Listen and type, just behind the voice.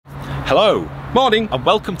Hello. Morning. And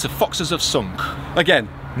welcome to Foxes Have Sunk. Again.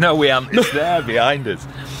 No, we haven't. It's there behind us.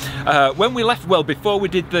 When we left, well, before we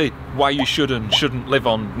did the why you should and shouldn't live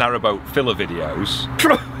on narrowboat filler videos,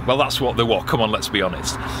 well, that's what they were. Come on, let's be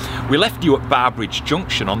honest. We left you at Barbridge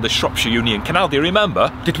Junction on the Shropshire Union Canal. Do you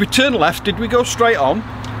remember? Did we turn left? Did we go straight on?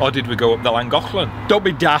 Or did we go up the Llangollen? Don't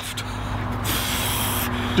be daft.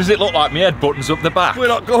 Does it look like my head buttons up the back? We're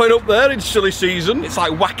not going up there in silly season. It's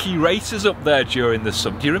like wacky races up there during the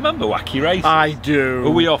summer. Do you remember wacky races? I do.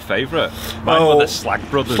 Who were your favourite? Mine were the Slag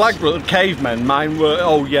Brothers. Slag Brothers, cavemen. Mine were,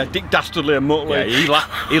 oh yeah, Dick Dastardly and Muttley.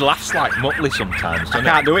 Yeah, he laughs like Muttley sometimes, doesn't he?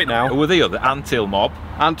 I can't do it now. Who were the other? Anthill Mob.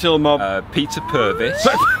 Anthill Mob. Peter Purvis.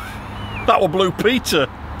 That was Blue Peter.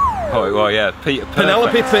 Oh, well, yeah, Peter Perfect.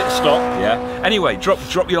 Penelope Pitstop. Yeah. Anyway,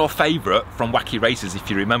 drop your favourite from wacky races if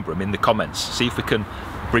you remember them in the comments. See if we can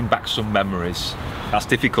bring back some memories. That's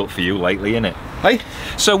difficult for you lately, isn't it? Hey?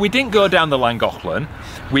 So we didn't go down the Llangollen.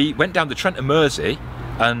 We went down the Trent and Mersey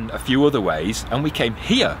and a few other ways, and we came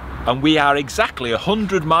here. And we are exactly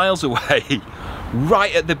 100 miles away,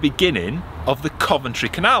 right at the beginning of the Coventry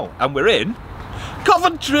Canal. And we're in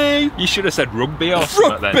Coventry! You should have said rugby or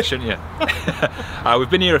something then, shouldn't you? We've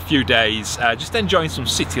been here a few days, just enjoying some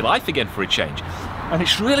city life again for a change. And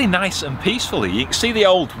it's really nice and peaceful here. You can see the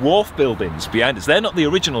old Wharf buildings behind us. They're not the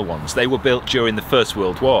original ones. They were built during the First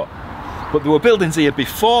World War. But there were buildings here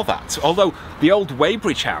before that. Although the old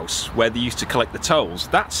Weybridge house, where they used to collect the tolls,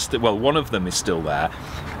 well, one of them is still there.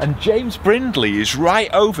 And James Brindley is right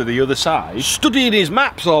over the other side. Studying his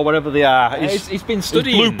maps or whatever they are. He's been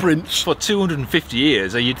studying his blueprints for 250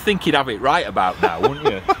 years, and you'd think he'd have it right about now, wouldn't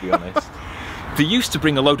you, to be honest? They used to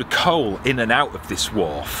bring a load of coal in and out of this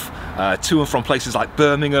wharf, to and from places like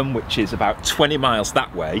Birmingham, which is about 20 miles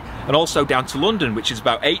that way, and also down to London, which is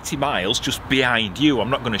about 80 miles just behind you. I'm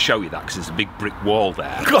not going to show you that because there's a big brick wall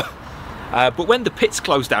there. But when the pits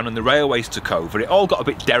closed down and the railways took over, it all got a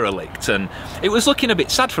bit derelict, and it was looking a bit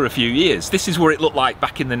sad for a few years. This is what it looked like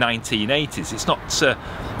back in the 1980s. It's not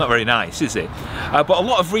very nice, is it? But a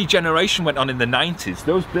lot of regeneration went on in the 90s.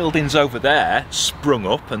 Those buildings over there sprung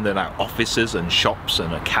up, and they're now offices and shops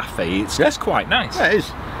and a cafe. It's quite nice. Yeah, it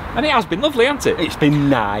is. And it has been lovely, hasn't it? It's been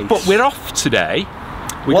nice. But we're off today.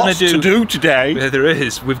 Lots to do today. Yeah, there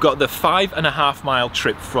is. We've got the 5.5 mile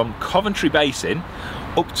trip from Coventry Basin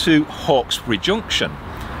up to Hawkesbury Junction.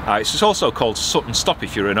 It's also called Sutton Stop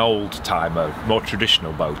if you're an old timer, more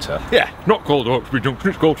traditional boater. Yeah, not called Hawkesbury Junction,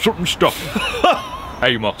 it's called Sutton Stop.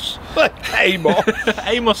 Amos. Amos.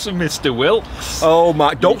 Amos and Mr. Wilkes. Oh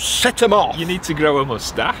my, don't set them off. You need to grow a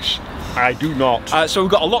moustache. I do not. So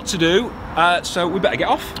we've got a lot to do, so we better get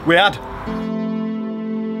off. We had.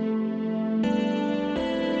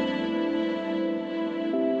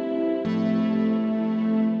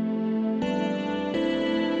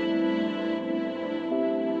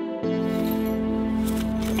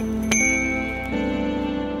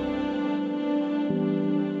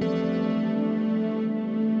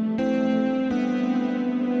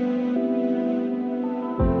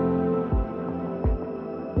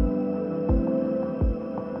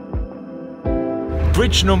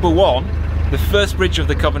 Bridge number 1, the first bridge of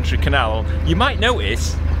the Coventry Canal. You might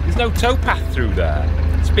notice there's no towpath through there.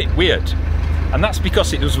 It's a bit weird. And that's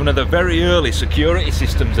because it was one of the very early security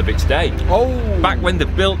systems of its day. Oh! Back when they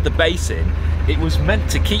built the basin, it was meant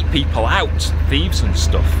to keep people out, thieves and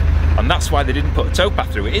stuff. And that's why they didn't put a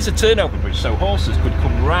towpath through. It is a turnover bridge, so horses could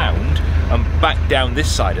come round and back down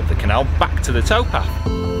this side of the canal, back to the towpath.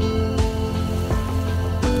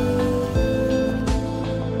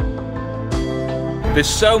 There's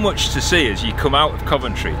so much to see as you come out of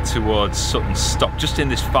Coventry towards Sutton Stop, just in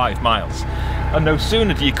this 5 miles. And no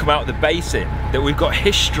sooner do you come out of the basin that we've got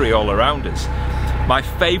history all around us. My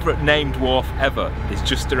favourite named wharf ever is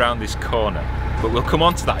just around this corner, but we'll come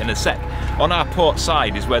on to that in a sec. On our port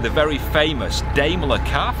side is where the very famous Damiler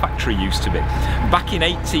car factory used to be. Back in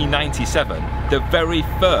 1897, the very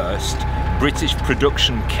first British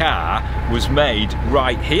production car was made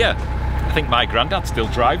right here. I think my granddad still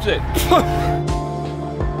drives it.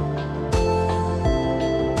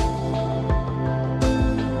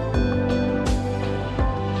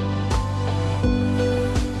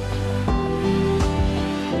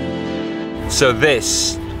 So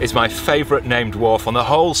this is my favourite named wharf on the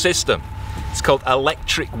whole system. It's called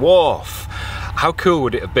Electric Wharf. How cool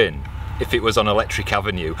would it have been if it was on Electric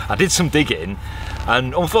Avenue? I did some digging,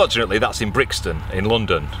 and unfortunately that's in Brixton in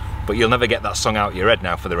London, but you'll never get that song out of your head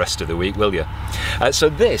now for the rest of the week, will you? So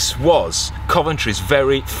this was Coventry's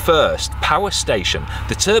very first power station.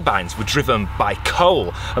 The turbines were driven by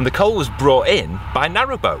coal, and the coal was brought in by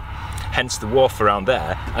Narrowboat. Hence the wharf around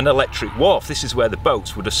there, an Electric Wharf. This is where the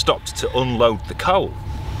boats would have stopped to unload the coal.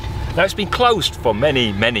 Now it's been closed for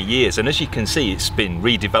many, many years, and as you can see, it's been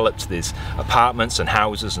redeveloped. There's apartments and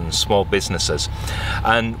houses and small businesses.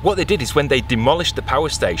 And what they did is when they demolished the power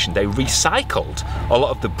station, they recycled a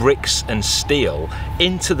lot of the bricks and steel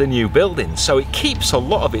into the new building, so it keeps a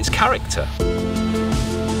lot of its character.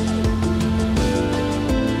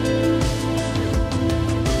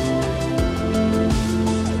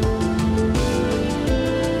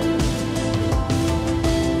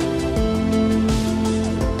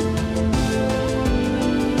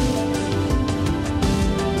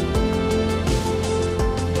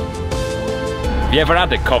 Have you ever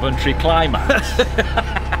had a Coventry Climax?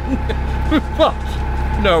 What?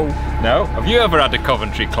 No. No? Have you ever had a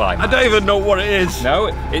Coventry Climax? I don't even know what it is. No?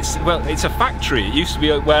 It's a factory. It used to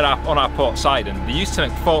be on our port side, and they used to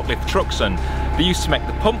make forklift trucks, and they used to make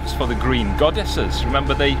the pumps for the green goddesses.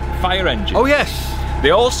 Remember the fire engines? Oh yes. They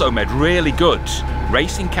also made really good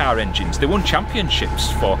racing car engines. They won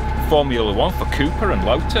championships for Formula 1 for Cooper and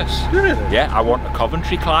Lotus. Really? Yeah, I want a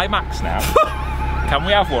Coventry Climax now. Can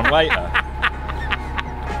we have one later?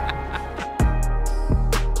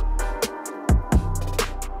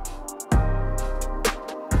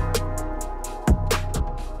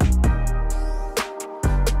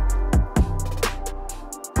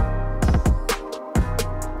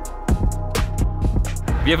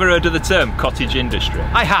 Have you ever heard of the term cottage industry?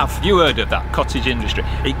 I have. You heard of that, cottage industry.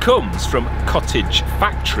 It comes from cottage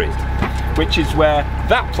factory, which is where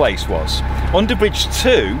that place was. Under Bridge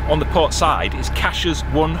 2, on the port side, is Cash's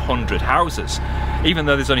 100 houses, even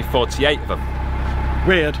though there's only 48 of them.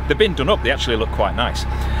 Weird. They've been done up, they actually look quite nice.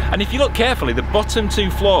 And if you look carefully, the bottom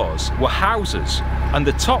 2 floors were houses, and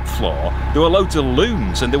the top floor, there were loads of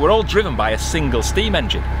looms, and they were all driven by a single steam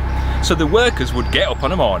engine. So the workers would get up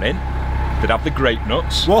on a morning, they'd have the grape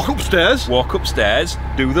nuts, walk upstairs,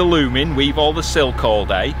 do the looming, weave all the silk all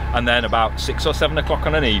day, and then about 6 or 7 o'clock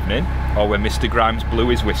on an evening, or when Mr. Grimes blew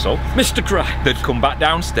his whistle, Mr. Grimes, they'd come back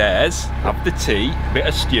downstairs, have the tea, bit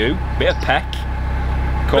of stew, bit of peck,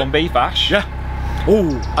 corned beef hash, yeah,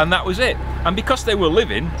 ooh, and that was it. And because they were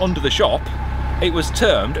living under the shop, it was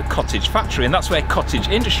termed a cottage factory, and that's where cottage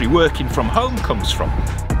industry, working from home, comes from.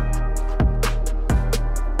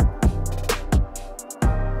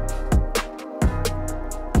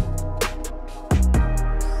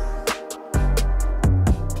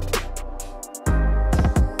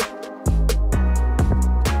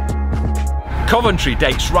 Coventry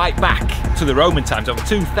dates right back to the Roman times, over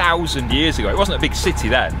 2,000 years ago. It wasn't a big city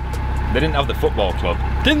then. They didn't have the football club.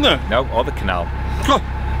 Didn't they? No, or the canal.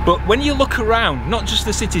 But when you look around, not just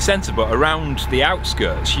the city centre, but around the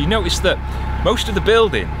outskirts, you notice that most of the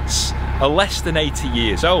buildings are less than 80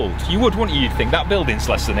 years old. You would, wouldn't you? You'd think that building's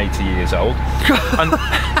less than 80 years old. And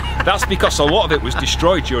that's because a lot of it was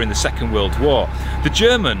destroyed during the Second World War. The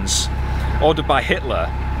Germans, ordered by Hitler,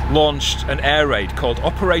 launched an air raid called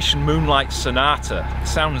Operation Moonlight Sonata. It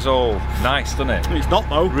sounds all nice, doesn't it? It's not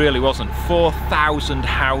though. It really wasn't. 4,000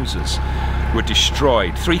 houses were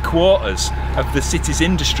destroyed. 3/4 of the city's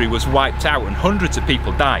industry was wiped out, and hundreds of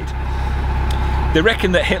people died. They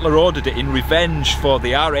reckon that Hitler ordered it in revenge for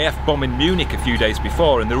the RAF bomb in Munich a few days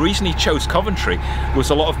before, and the reason he chose Coventry was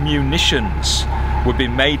a lot of munitions were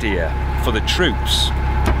being made here for the troops.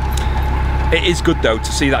 It is good though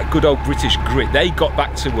to see that good old British grit. They got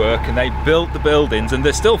back to work and they built the buildings, and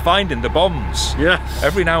they're still finding the bombs. Yes.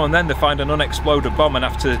 Every now and then they find an unexploded bomb and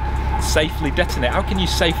have to safely detonate. How can you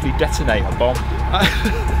safely detonate a bomb?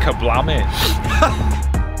 Kablam it.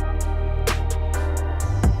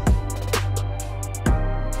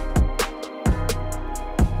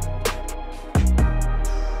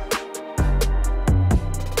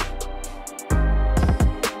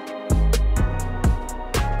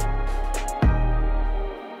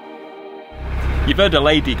 You've heard of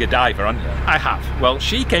Lady Godiva, haven't you? I have. Well,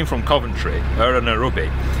 she came from Coventry, her and her hubby,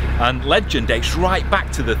 and legend dates right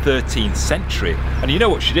back to the 13th century. And you know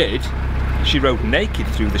what she did? She rode naked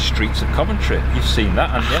through the streets of Coventry. You've seen that,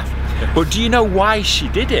 haven't you? But do you know why she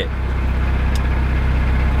did it?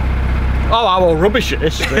 Oh, I'm all rubbish at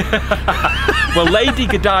this. Well, Lady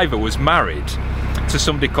Godiva was married to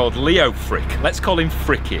somebody called Leo Frick. Let's call him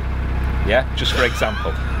Fricky. Yeah, just for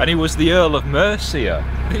example. And he was the Earl of Mercia.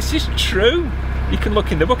 This is true. You can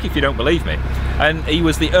look in the book if you don't believe me. And he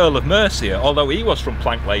was the Earl of Mercia, although he was from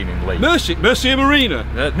Plank Lane in Leeds. Mercia Marina?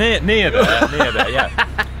 Near there, yeah.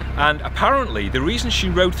 And apparently the reason she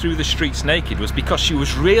rode through the streets naked was because she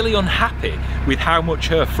was really unhappy with how much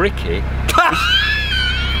her Fricky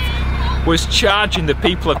was charging the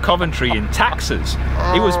people of Coventry in taxes.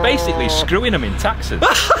 He was basically screwing them in taxes.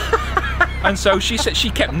 And so she said she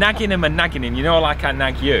kept nagging him and nagging him, you know, like I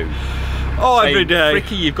nag you. Oh, saying, every day.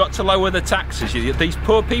 Fricky, you've got to lower the taxes. These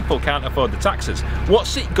poor people can't afford the taxes.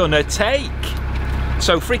 What's it gonna take?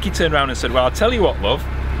 So Fricky turned around and said, well, I'll tell you what, love.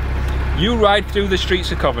 You ride through the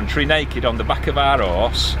streets of Coventry naked on the back of our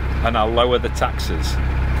horse and I'll lower the taxes.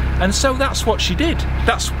 And so that's what she did.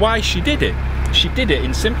 That's why she did it. She did it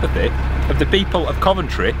in sympathy of the people of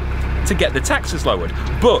Coventry to get the taxes lowered.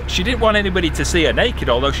 But she didn't want anybody to see her naked,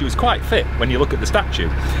 although she was quite fit when you look at the statue.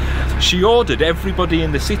 She ordered everybody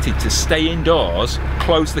in the city to stay indoors,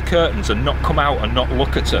 close the curtains and not come out and not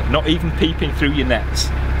look at her. Not even peeping through your nets.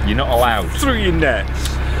 You're not allowed. Through your nets.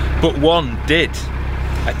 But one did.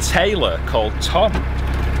 A tailor called Tom.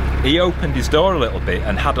 He opened his door a little bit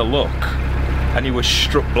and had a look, and he was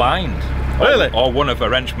struck blind. Really? Or one of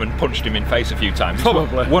her henchmen punched him in the face a few times.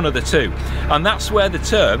 Probably. One of the two. And that's where the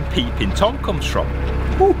term Peeping Tom comes from.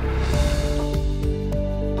 Woo.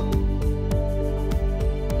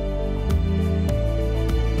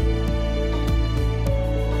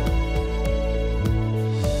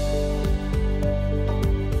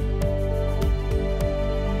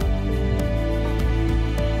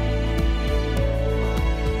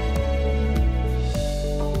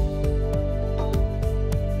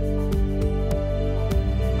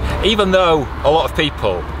 Even though a lot of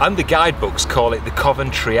people and the guidebooks call it the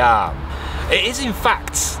Coventry Arm, it is in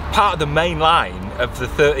fact part of the main line of the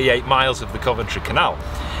 38 miles of the Coventry Canal,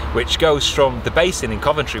 which goes from the Basin in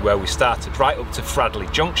Coventry where we started right up to Fradley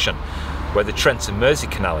Junction, where the Trent and Mersey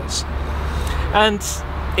Canal is. And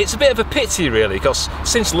it's a bit of a pity really, because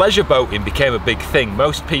since leisure boating became a big thing,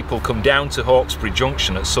 most people come down to Hawkesbury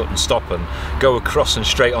Junction at Sutton stop and go across and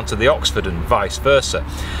straight onto the Oxford and vice versa,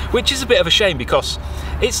 which is a bit of a shame because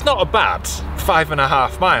it's not a bad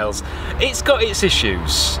 5.5 miles. It's got its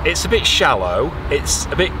issues. It's a bit shallow, it's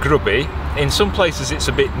a bit grubby, in some places it's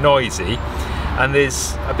a bit noisy, and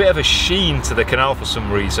there's a bit of a sheen to the canal for some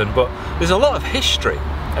reason, but there's a lot of history,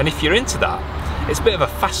 and if you're into that, it's a bit of a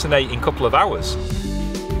fascinating couple of hours.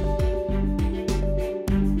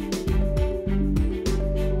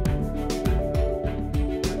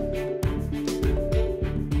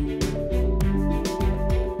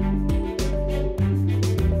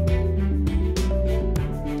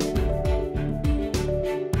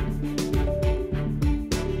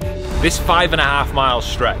 This 5.5 mile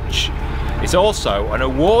stretch is also an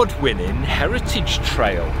award-winning heritage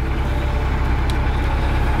trail.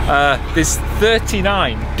 There's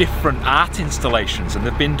 39 different art installations, and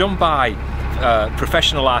they've been done by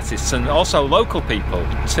professional artists and also local people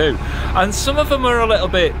too. And some of them are a little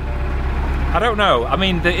bit, I don't know, I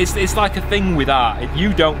mean, it's like a thing with art.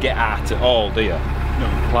 You don't get art at all, do you?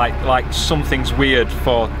 No. Like something's weird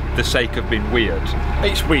for the sake of being weird.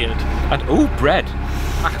 It's weird. And ooh, bread.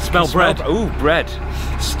 I can smell bread. Ooh, bread.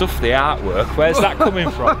 Stuff the artwork. Where's that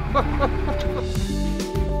coming from?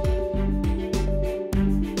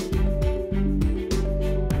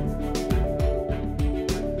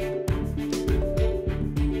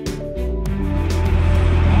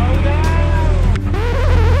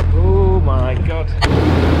 Oh my God.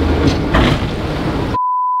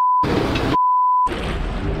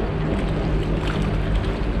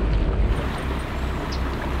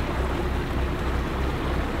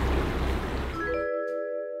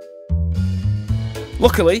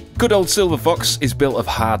 Luckily, good old Silver Fox is built of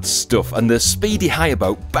hard stuff, and the speedy hire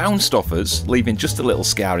boat bounced off us, leaving just a little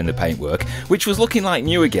scar in the paintwork, which was looking like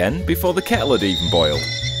new again before the kettle had even boiled.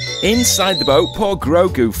 Inside the boat, poor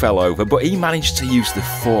Grogu fell over, but he managed to use the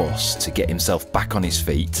force to get himself back on his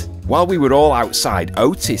feet. While we were all outside,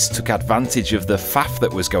 Otis took advantage of the faff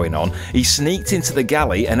that was going on. He sneaked into the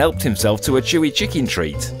galley and helped himself to a chewy chicken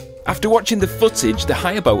treat. After watching the footage, the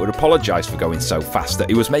hire boat had apologised for going so fast that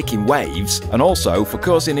he was making waves, and also for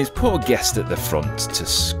causing his poor guest at the front to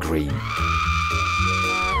scream.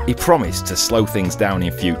 He promised to slow things down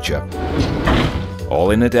in future.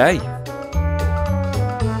 All in a day.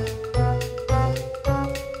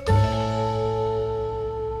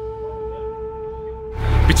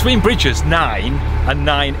 Between bridges 9 and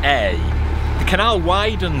 9A, the canal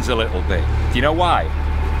widens a little bit. Do you know why?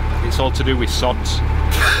 It's all to do with sods.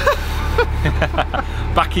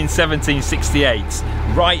 Back in 1768,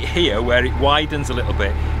 right here where it widens a little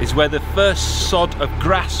bit is where the first sod of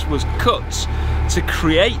grass was cut to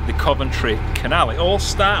create the Coventry Canal. It all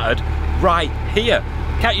started right here.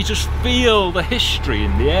 Can't you just feel the history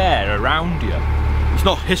in the air around you? It's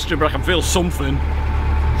not history, but I can feel something.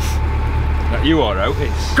 That you are,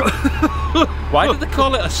 Otis. Why did they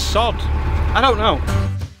call it a sod? I don't know.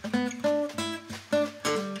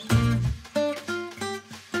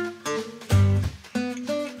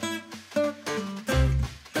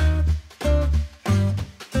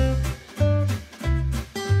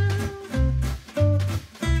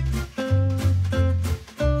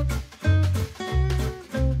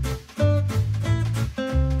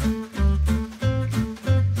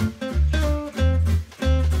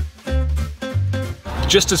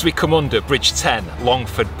 just as we come under Bridge 10,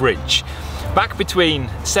 Longford Bridge. Back between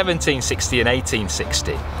 1760 and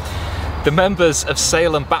 1860, the members of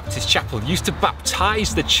Salem Baptist Chapel used to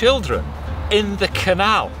baptise the children in the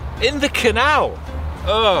canal. In the canal!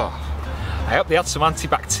 Oh, I hope they had some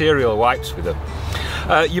antibacterial wipes with them.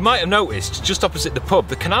 You might have noticed, just opposite the pub,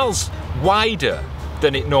 the canal's wider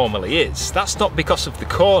than it normally is. That's not because of the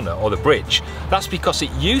corner or the bridge, that's because it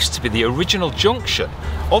used to be the original junction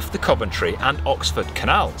of the Coventry and Oxford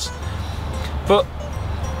canals. But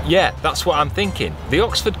yeah, that's what I'm thinking. The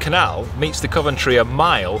Oxford Canal meets the Coventry a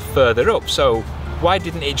mile further up, so why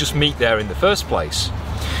didn't it just meet there in the first place?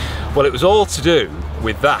 Well, it was all to do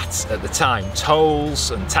with that at the time, tolls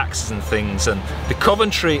and taxes and things, and the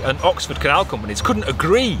Coventry and Oxford Canal companies couldn't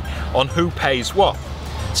agree on who pays what.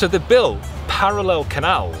 So they built parallel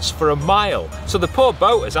canals for a mile. So the poor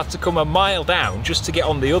boaters had to come a mile down just to get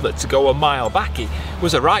on the other to go a mile back. It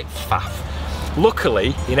was a right faff. Luckily,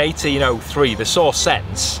 in 1803, they saw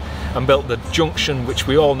sense and built the junction which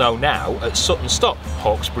we all know now at Sutton Stop,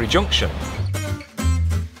 Hawkesbury Junction.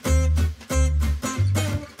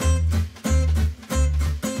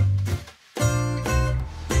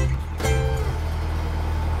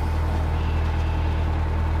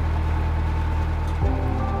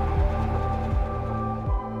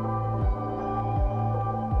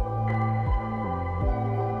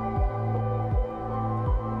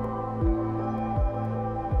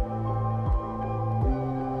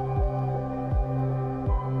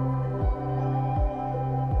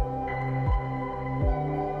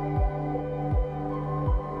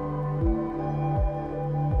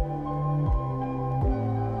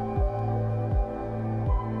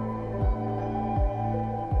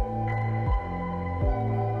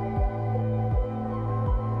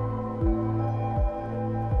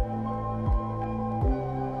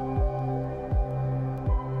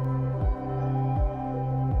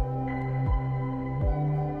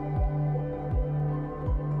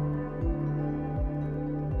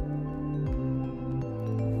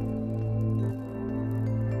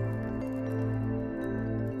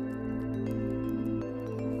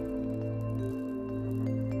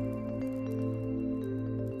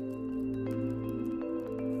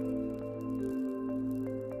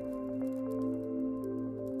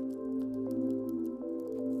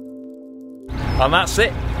 And that's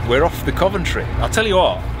it, we're off the Coventry. I'll tell you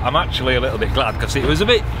what, I'm actually a little bit glad because it was a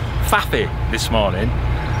bit faffy this morning.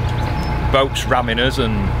 Boats ramming us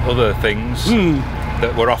and other things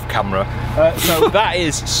that were off camera. So that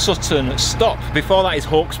is Sutton Stop. Before that is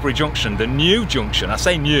Hawkesbury Junction, the new junction. I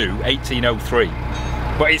say new, 1803,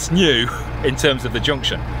 but it's new in terms of the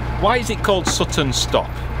junction. Why is it called Sutton Stop?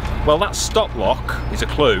 Well, that stop lock is a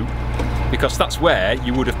clue, because that's where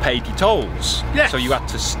you would have paid your tolls. Yes. So you had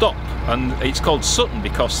to stop, and it's called Sutton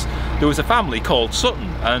because there was a family called Sutton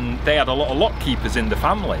and they had a lot of lock keepers in the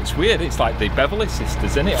family. It's weird, it's like the Beverley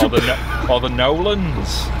sisters, isn't it? Or the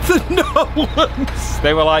Nolans. The Nolans!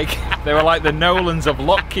 They were like the Nolans of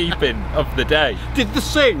lock keeping of the day. Did they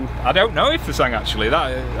sing? I don't know if they sang actually,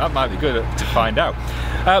 that might be good to find out.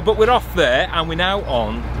 But we're off there and we're now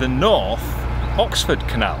on the North Oxford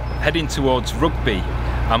Canal, heading towards Rugby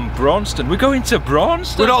and Braunston. We're going to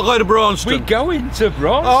Braunston. We're not going to Braunston. We're going to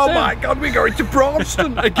Braunston. Oh my God, we're going to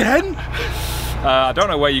Braunston again? I don't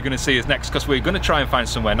know where you're going to see us next because we're going to try and find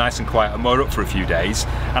somewhere nice and quiet and moor up for a few days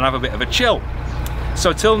and have a bit of a chill.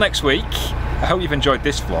 So till next week, I hope you've enjoyed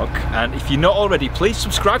this vlog, and if you're not already, please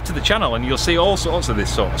subscribe to the channel and you'll see all sorts of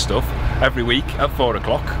this sort of stuff every week at 4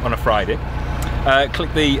 o'clock on a Friday.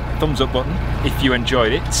 Click the thumbs up button if you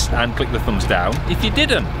enjoyed it and click the thumbs down if you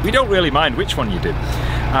didn't. We don't really mind which one you do.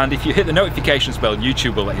 And if you hit the notifications bell,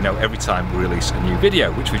 YouTube will let you know every time we release a new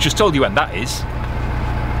video, which we just told you when that is.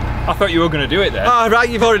 I thought you were going to do it there. Ah, right,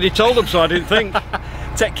 you've already told them, so I didn't think.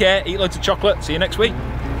 Take care, eat loads of chocolate, see you next week.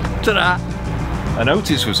 Ta-da! A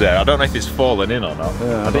notice was there, I don't know if it's fallen in or not.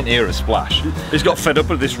 Yeah, I didn't hear a splash. He's got fed up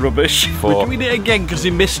with this rubbish. We're doing it again because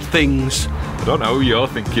he missed things. I don't know who you're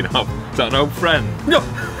thinking of. Is that an old friend? No.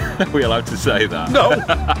 Are we allowed to say that? No.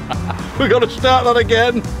 We've got to start that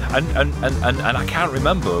again. And I can't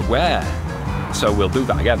remember where. So we'll do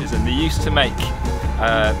that again. And they used to make,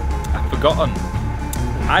 I've forgotten.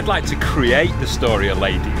 I'd like to create the story of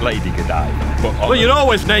Lady Godiva. But well, you're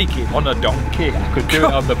always naked. On a donkey. I could do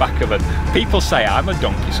it on the back of it. People say I'm a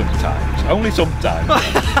donkey sometimes. Only sometimes.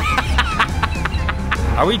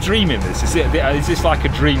 Are we dreaming this? Is this like a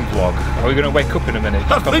dream vlog? Are we going to wake up in a minute?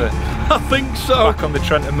 I think so. Back on the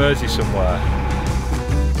Trent and Mersey somewhere.